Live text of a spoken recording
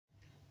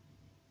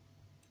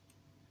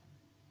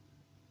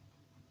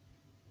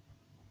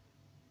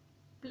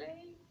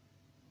Play.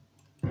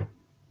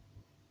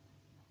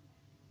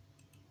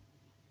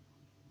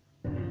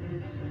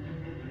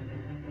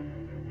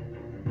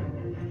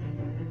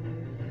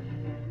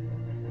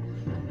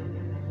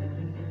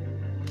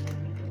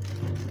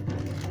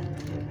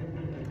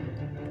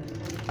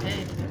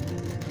 Hey.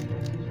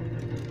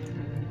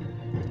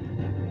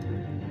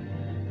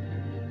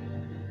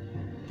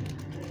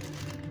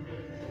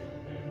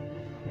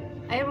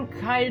 I am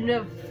kind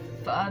of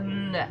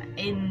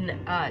in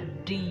a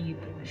deep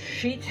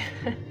shit.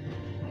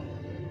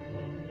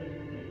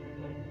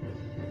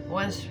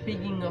 When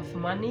speaking of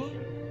money,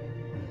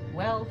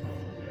 wealth,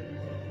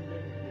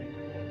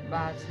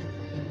 but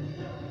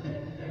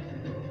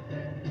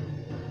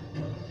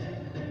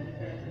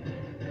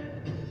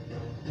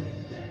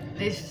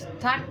this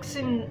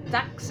taxing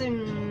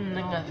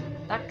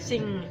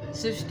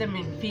system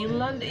in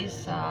Finland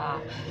is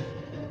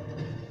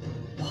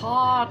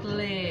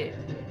partly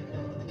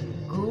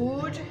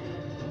good,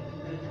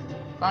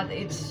 but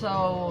it's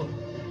so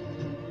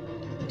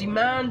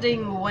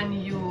demanding when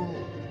you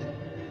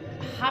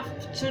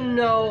have to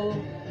know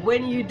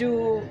when you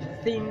do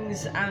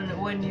things and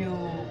when you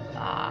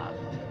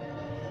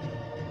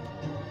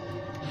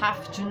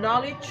have to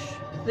knowledge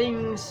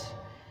things.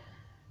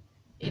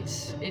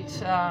 It's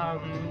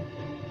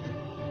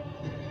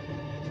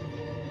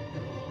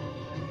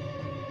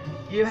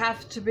you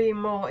have to be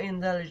more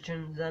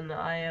intelligent than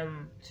I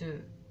am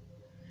to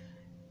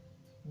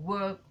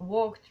work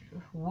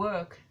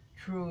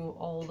through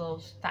all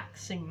those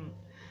taxing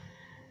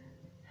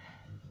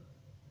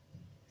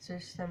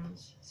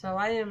systems. So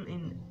I am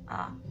in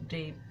a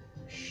deep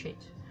shit.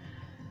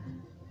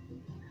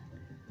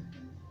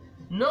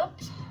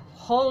 Not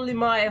wholly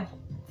my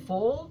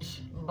fault,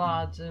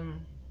 but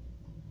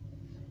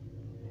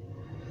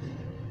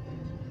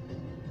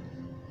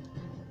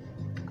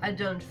I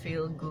don't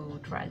feel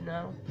good right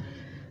now.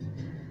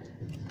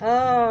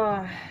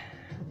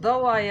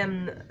 Though I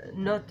am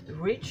not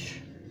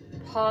rich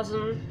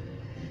person,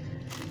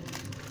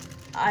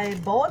 I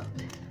bought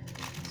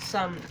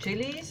some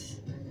chilies.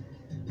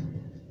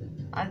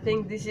 I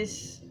think this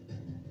is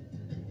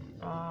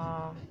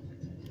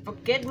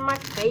forget my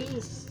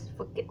face,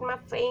 forget my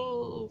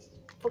face,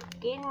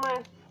 forget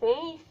my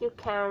face, you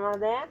camera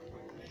there.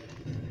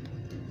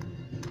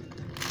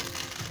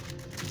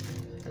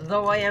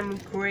 Though I am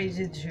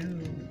crazy too.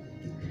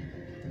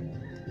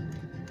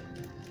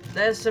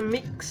 There's a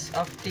mix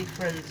of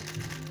different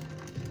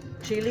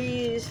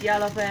chilies,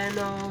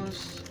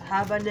 jalapenos,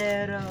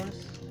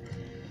 habaneros.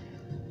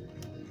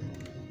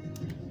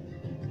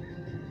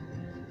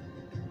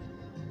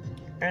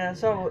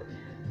 So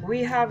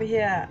we have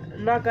here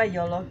Naga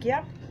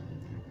Jologia,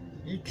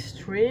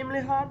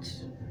 extremely hot,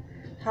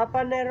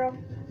 habanero,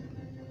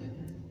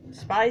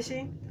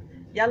 spicy,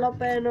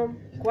 jalapeno,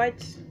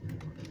 quite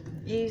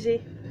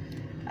easy,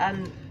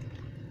 and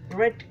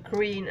red,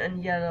 green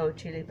and yellow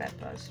chili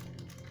peppers.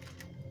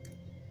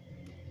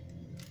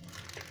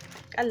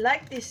 I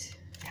like this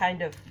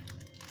kind of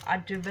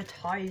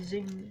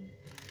advertising.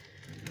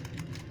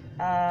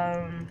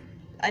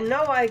 I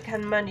know I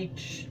can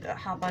manage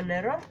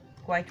habanero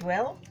quite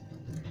well,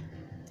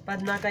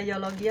 but Naga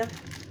Jologia,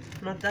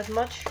 not that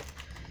much.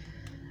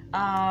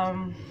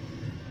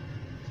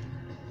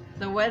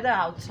 The weather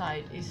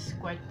outside is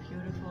quite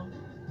beautiful,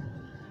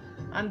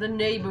 and the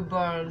neighbor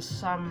burns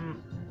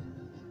some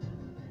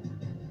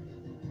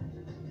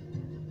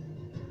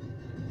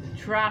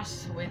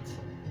trash with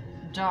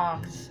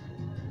dark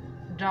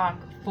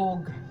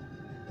fog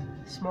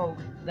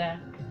smoke there.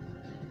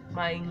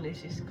 My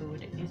English is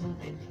good,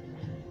 isn't it?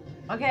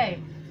 Okay.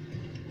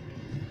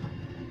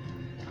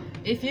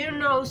 If you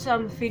know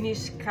some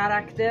Finnish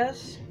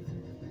characters,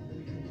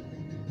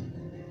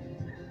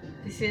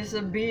 this is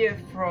a beer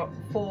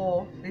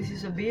for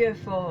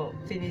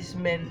Finnish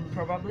men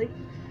probably.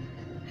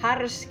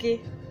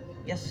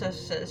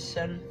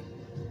 Härski&Sörsselssön.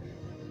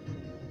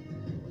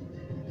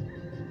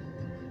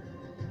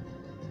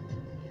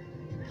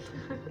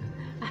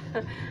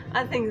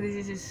 I think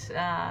this is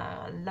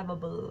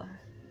lovable.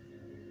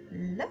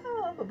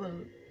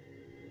 Lovable.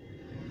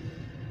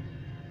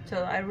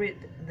 So I read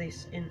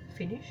this in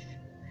Finnish.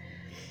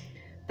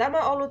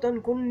 Tämä olut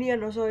on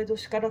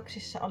kunnianosoitus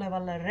kadoksissa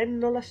olevalle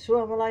rennolle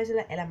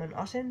suomalaiselle elämän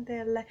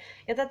asenteelle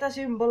ja tätä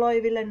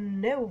symboloiville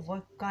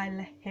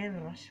neuvokkaille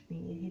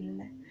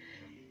herrasmiehille.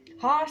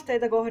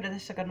 Haasteita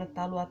kohdatessa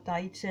kannattaa luottaa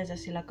itseensä,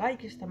 sillä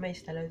kaikista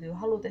meistä löytyy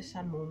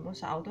halutessaan muun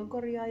muassa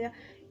autonkorjaaja,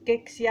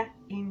 keksijä,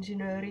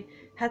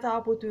 insinööri,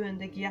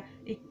 hätäaputyöntekijä,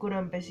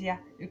 ikkunanpesijä,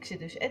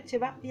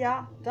 yksityisetsivä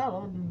ja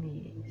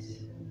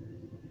talonmies.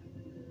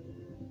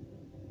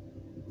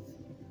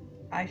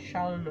 I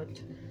shall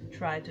not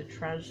try to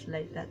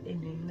translate that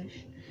in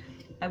English.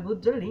 I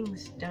put the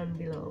links down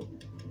below.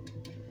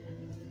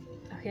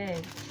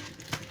 Okay.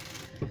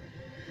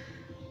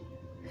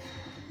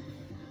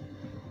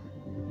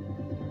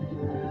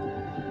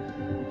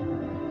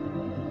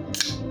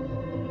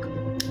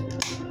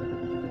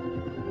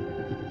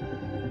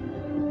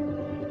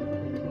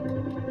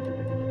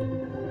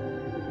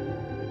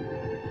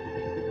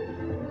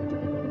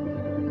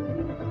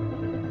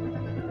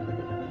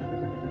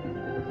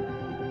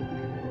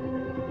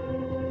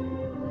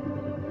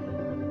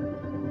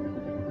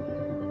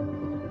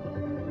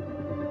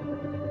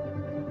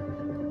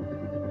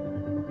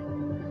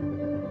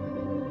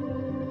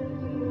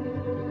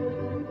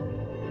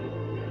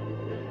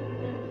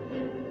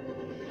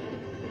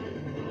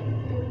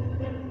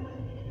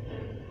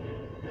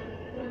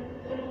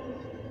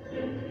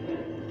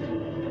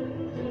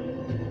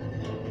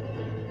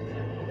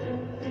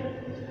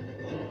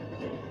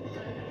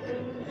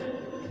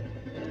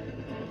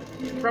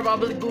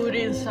 Probably good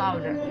in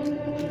sauna.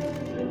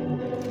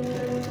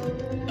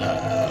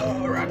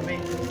 Rugby.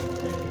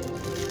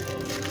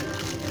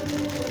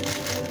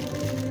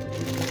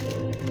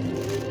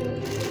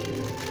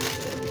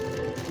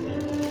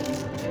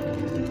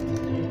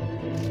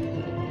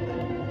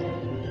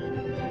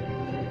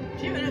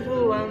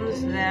 Beautiful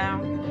ones there.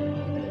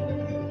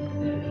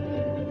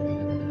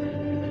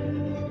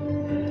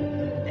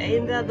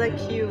 Ain't that the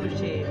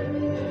cutie?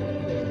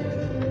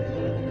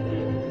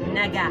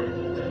 Naga.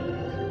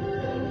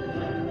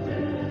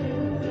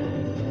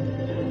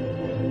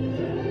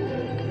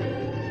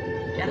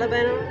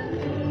 Habanero,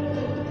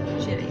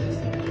 chilies.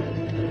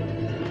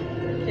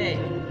 Okay.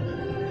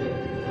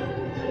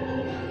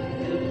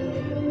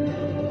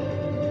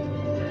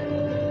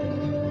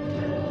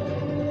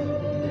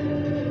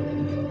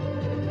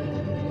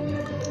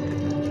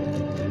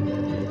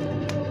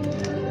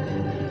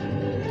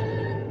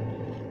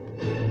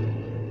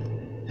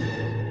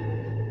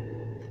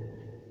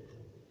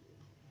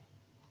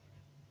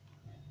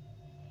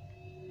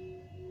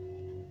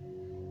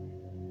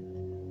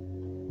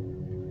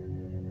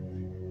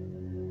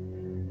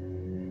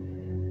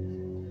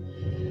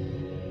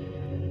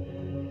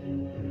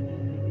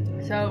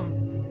 So,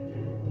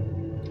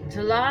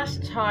 the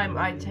last time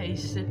I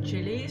tasted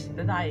chilies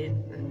that I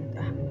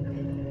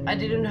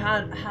didn't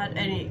had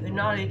any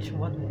knowledge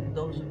what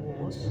those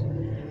was.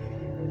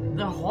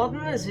 The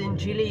hotness in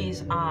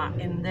chilies are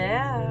in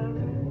there.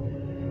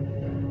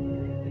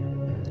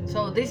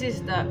 So this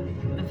is the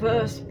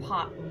first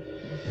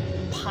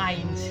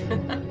pint.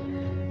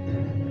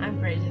 I'm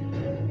crazy.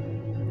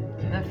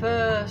 The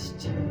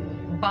first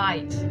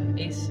bite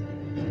is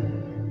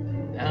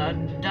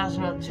does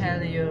not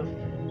tell you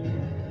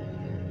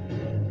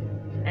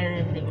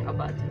anything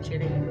about the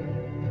chili.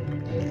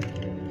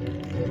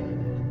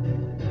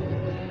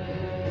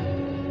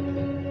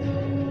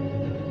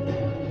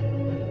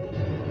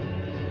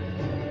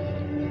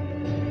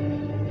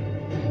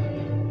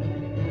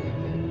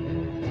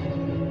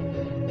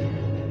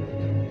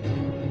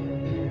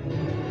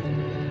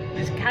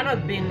 This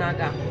cannot be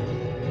Naga.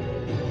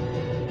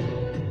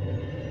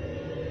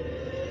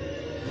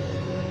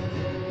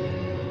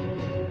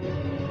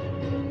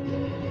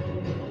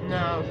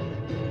 No.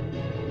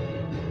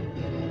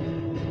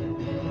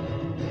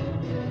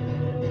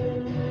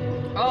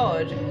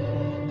 Odd.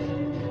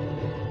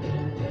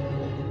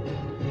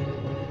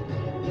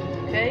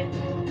 Okay.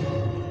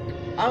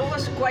 I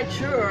was quite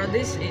sure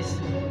this is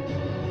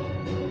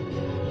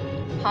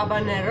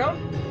Habanero.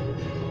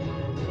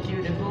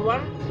 Beautiful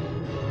one.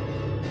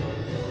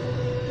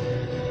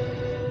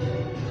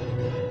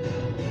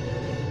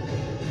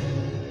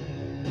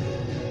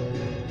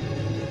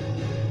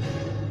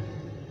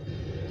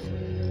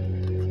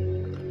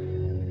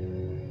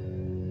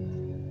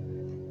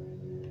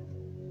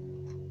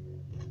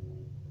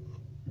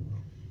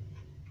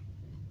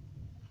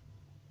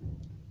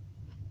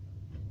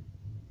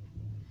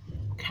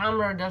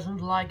 Camera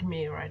doesn't like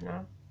me right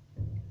now.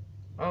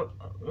 Oh,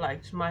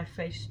 likes my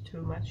face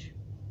too much.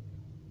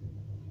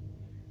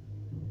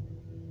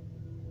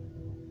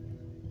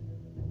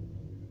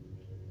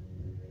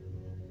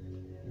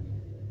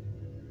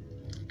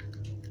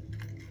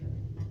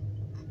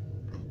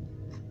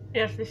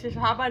 Yes, this is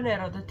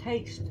habanero. The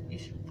taste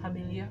is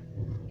familiar.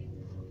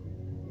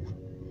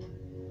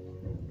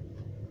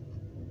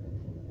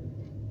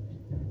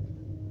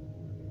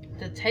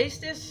 The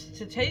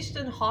taste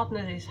and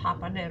hotness is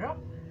habanero.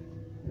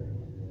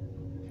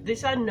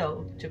 This I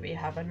know to be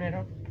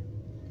habanero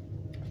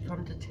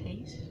from the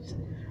taste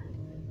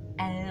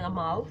and the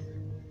mouth.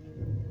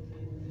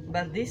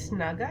 But this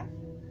Naga,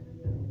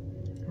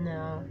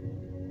 no.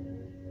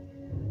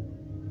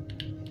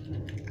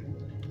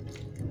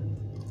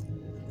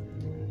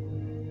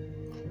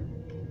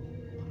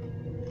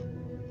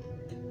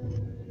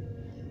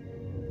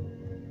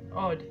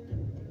 Odd.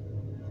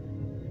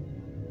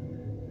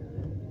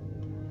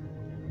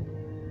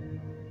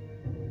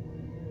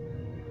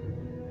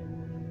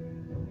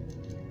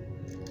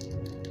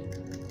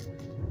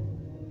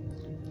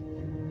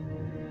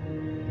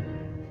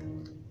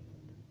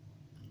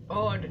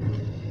 Odd.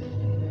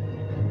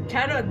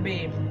 Cannot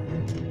be.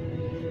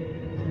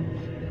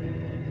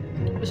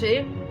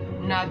 See?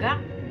 Naga?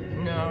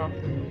 No.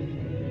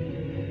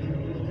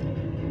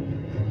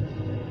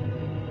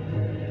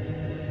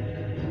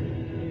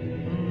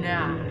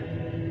 Nah.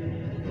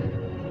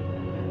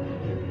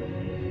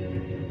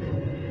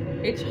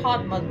 It's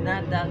hot, but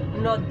not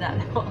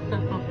that hot.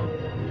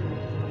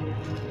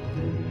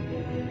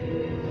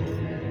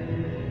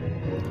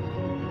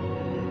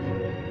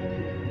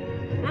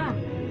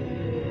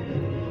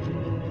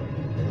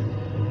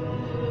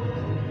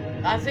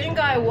 I think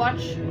I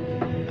watch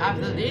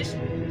after this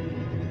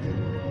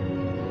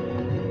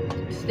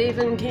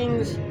Stephen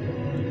King's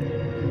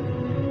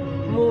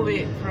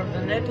movie from the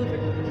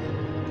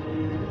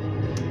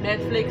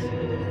Netflix.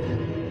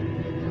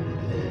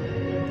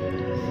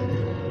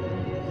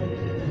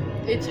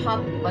 It's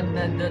hot, but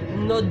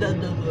not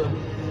that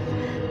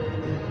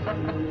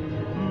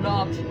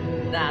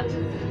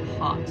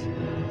hot.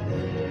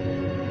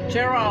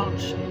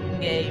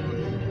 game.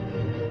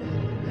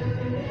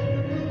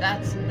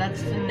 That's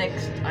the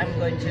next I'm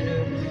going to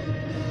do.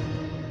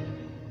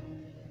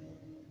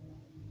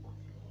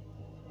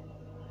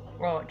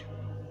 God.